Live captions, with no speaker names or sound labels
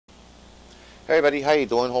Hey everybody, how you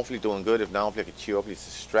doing? Hopefully doing good. If not, hopefully I can cheer up, at least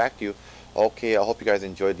distract you. Okay, I hope you guys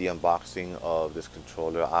enjoyed the unboxing of this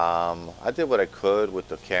controller. I did what I could with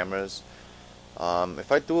the cameras. If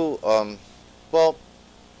I do, well,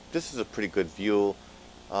 this is a pretty good view.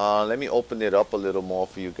 Let me open it up a little more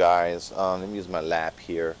for you guys. Let me use my lap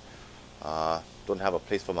here. Don't have a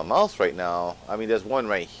place for my mouse right now. I mean, there's one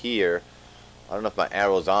right here. I don't know if my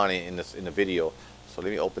arrow's on it in the video. So let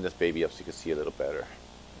me open this baby up so you can see a little better.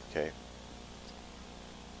 Okay.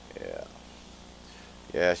 Yeah,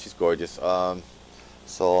 yeah, she's gorgeous.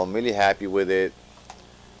 So I'm really happy with it,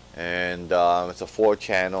 and it's a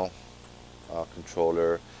 4-channel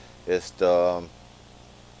controller. It's the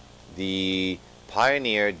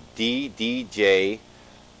Pioneer DDJ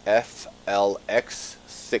FLX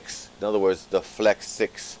 6. In other words, the Flex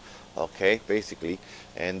 6. Okay, basically,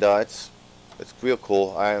 and it's real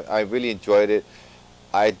cool. I really enjoyed it.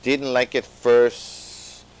 I didn't like it first,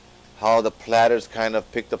 how the platters kind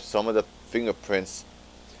of picked up some of the fingerprints,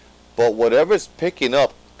 but whatever's picking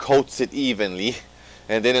up coats it evenly,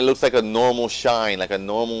 and then it looks like a normal shine, like a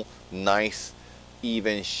normal nice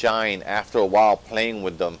even shine after a while playing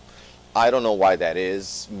with them. I don't know why that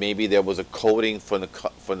is. Maybe there was a coating from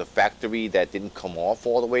the factory that didn't come off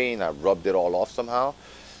all the way, and I rubbed it all off somehow.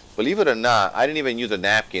 Believe it or not, I didn't even use a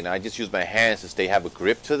napkin. I just used my hands to have a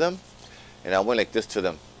grip to them, and I went like this to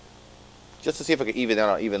them, just to see if I could even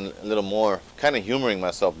out even a little more. Kind of humoring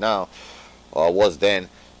myself now, was then.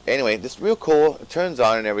 Anyway, this is real cool. It turns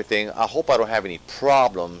on and everything. I hope I don't have any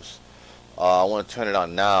problems. I want to turn it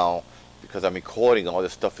on now because I'm recording. All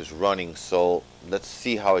this stuff is running. So let's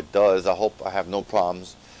see how it does. I hope I have no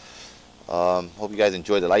problems. Hope you guys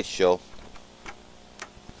enjoy the light show.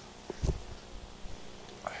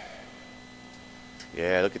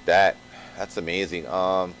 Yeah, look at that. That's amazing.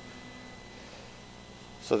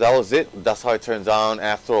 So that was it. That's how it turns on.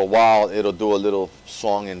 After a while, it'll do a little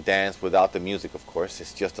song and dance without the music, of course.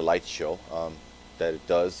 It's just a light show that it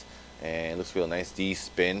does. And it looks real nice. These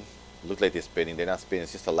spin. Look like they're spinning. They're not spinning.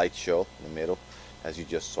 It's just a light show in the middle, as you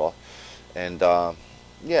just saw. And yeah,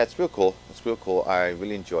 it's real cool. It's real cool. I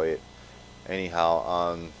really enjoy it.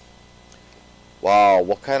 Anyhow, wow,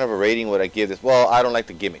 what kind of a rating would I give this? Well, I don't like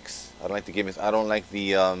the gimmicks. I don't like the gimmicks. I don't like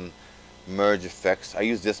the merge effects. I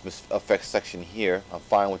use this effects section here. I'm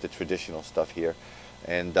fine with the traditional stuff here,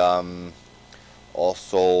 and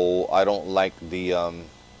also I don't like the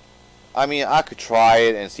I mean, I could try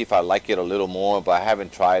it and see if I like it a little more, but I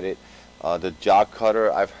haven't tried it. The jog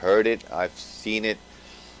cutter, I've heard it, I've seen it,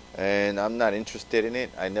 and I'm not interested in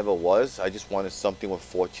it. I never was. I just wanted something with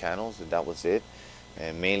 4 channels, and that was it.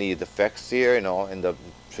 And mainly the effects here, you know, and the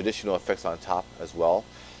traditional effects on top as well.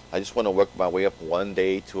 I just want to work my way up one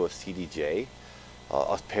day to a CDJ,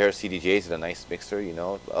 a pair of CDJs and a nice mixer, you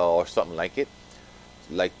know, or something like it.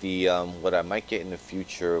 Like the what I might get in the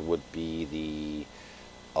future would be the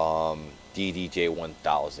DDJ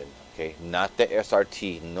 1000. Okay, not the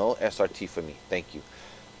SRT. No SRT for me. Thank you.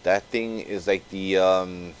 That thing is like the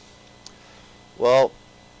well,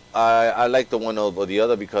 I like the one over the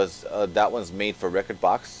other because that one's made for record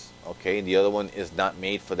box. Okay, the other one is not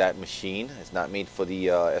made for that machine. It's not made for the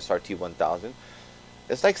SRT 1000.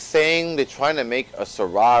 It's like saying they're trying to make a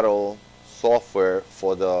Serato software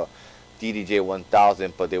for the DDJ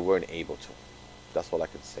 1000, but they weren't able to. That's all I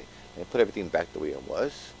can say. And put everything back the way it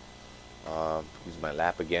was. Use my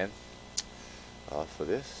lap again for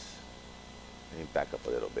this. Let me back up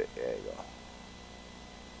a little bit. There you go.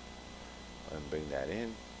 And bring that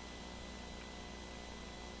in.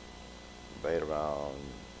 Right around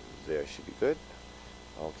there should be good.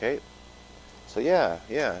 Okay, so yeah,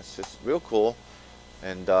 it's just real cool,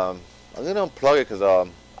 and I'm gonna unplug it because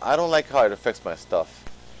I don't like how it affects my stuff.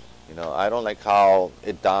 You know, I don't like how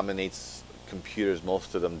it dominates computers.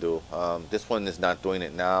 Most of them do. This one is not doing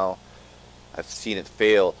it now. I've seen it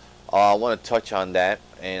fail. I want to touch on that,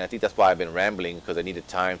 and I think that's why I've been rambling, because I needed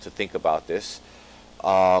time to think about this.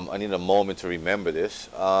 I need a moment to remember this.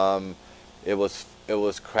 It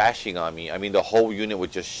was crashing on me. I mean, the whole unit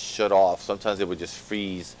would just shut off. Sometimes it would just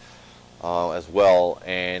freeze as well,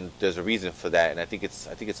 and there's a reason for that. And I think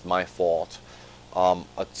it's my fault.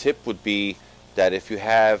 A tip would be that if you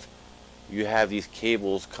have these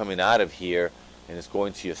cables coming out of here and it's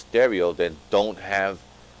going to your stereo, then don't have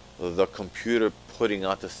the computer putting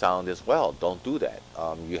out the sound as well. Don't do that.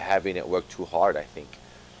 You're having it work too hard, I think.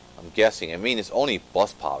 I'm guessing. I mean, it's only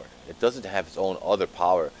bus power. It doesn't have its own other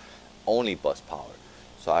power. Only bus power.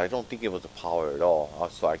 So I don't think it was the power at all.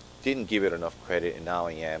 So I didn't give it enough credit, and now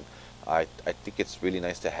I am. I think it's really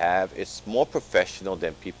nice to have. It's more professional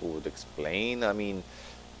than people would explain. I mean,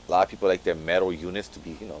 a lot of people like their metal units to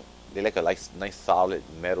be, you know, they like a nice solid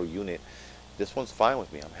metal unit. this one's fine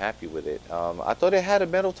with me. I'm happy with it. I thought it had a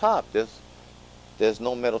metal top. There's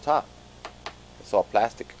no metal top. It's all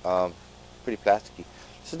plastic. Pretty plasticky.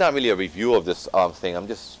 This is not really a review of this thing. I'm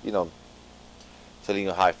just, you know, telling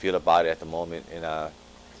you how I feel about it at the moment. And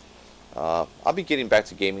I'll be getting back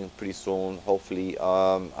to gaming pretty soon, hopefully.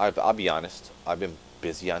 I'll be honest. I've been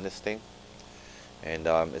busy on this thing, and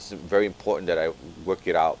it's very important that I work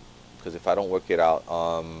it out, because if I don't work it out,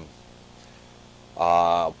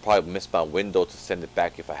 I'll probably miss my window to send it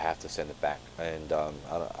back if I have to send it back. And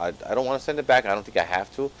I don't want to send it back. I don't think I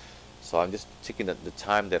have to. So I'm just taking the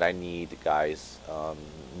time that I need, guys.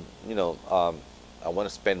 You know, I want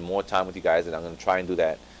to spend more time with you guys, and I'm going to try and do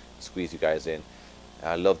that, squeeze you guys in. And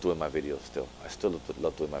I love doing my videos still. I still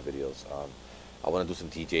love doing my videos. I want to do some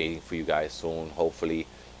DJing for you guys soon, hopefully.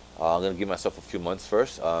 I'm going to give myself a few months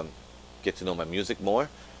first, get to know my music more,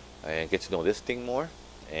 and get to know this thing more.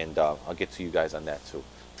 And I'll get to you guys on that too.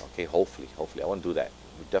 Okay, hopefully. I want to do that.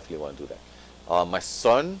 We definitely want to do that. My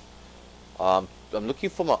son, I'm looking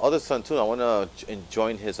for my other son too. I want to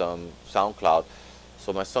join his SoundCloud.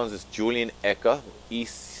 So my son's is Julian Eka,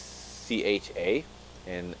 E-C-H-A,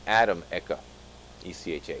 and Adam Eka,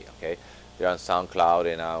 E-C-H-A. Okay, they're on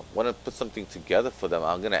SoundCloud, and I want to put something together for them.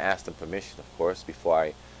 I'm gonna ask them permission, of course, before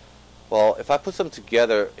I. Well, if I put something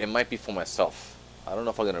together, it might be for myself. I don't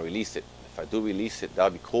know if I'm gonna release it. If I do release it, that'll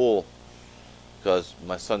be cool, because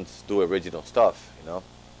my sons do original stuff, you know.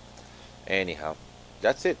 Anyhow,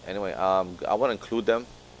 that's it. Anyway, I want to include them.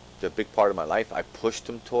 They're a big part of my life. I pushed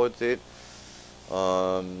them towards it.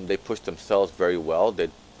 They pushed themselves very well.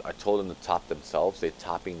 I told them to top themselves. They're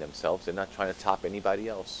topping themselves. They're not trying to top anybody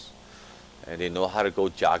else. And they know how to go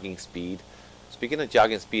jogging speed. Speaking of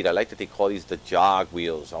jogging speed, I like that they call these the jog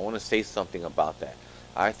wheels. I want to say something about that.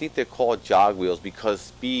 I think they're called jog wheels because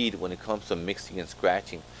speed, when it comes to mixing and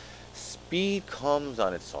scratching, speed comes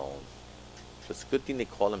on its own. So it's a good thing they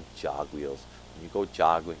call them jog wheels. When you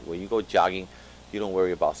go jogging, you don't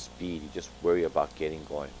worry about speed. You just worry about getting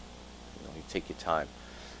going. You know, you take your time.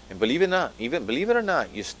 And believe it or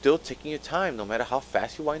not, you're still taking your time no matter how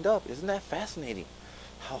fast you wind up. Isn't that fascinating?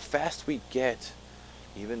 How fast we get,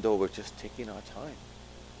 even though we're just taking our time.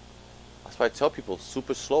 That's why I tell people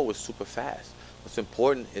super slow is super fast. What's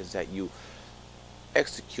important is that you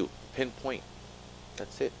execute, pinpoint.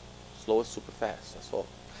 That's it. Slow is super fast. That's all.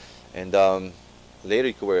 And later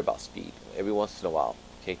you can worry about speed. Every once in a while,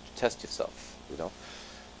 okay, test yourself. You know.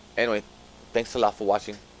 Anyway, thanks a lot for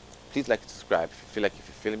watching. Please like and subscribe if you're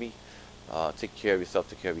feeling me. Take care of yourself.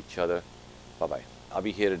 Take care of each other. Bye bye. I'll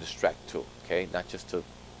be here to distract too. Okay, not just to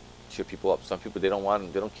cheer people up. Some people they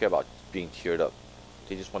don't care about being cheered up.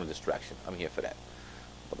 They just want a distraction. I'm here for that.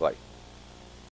 Bye bye.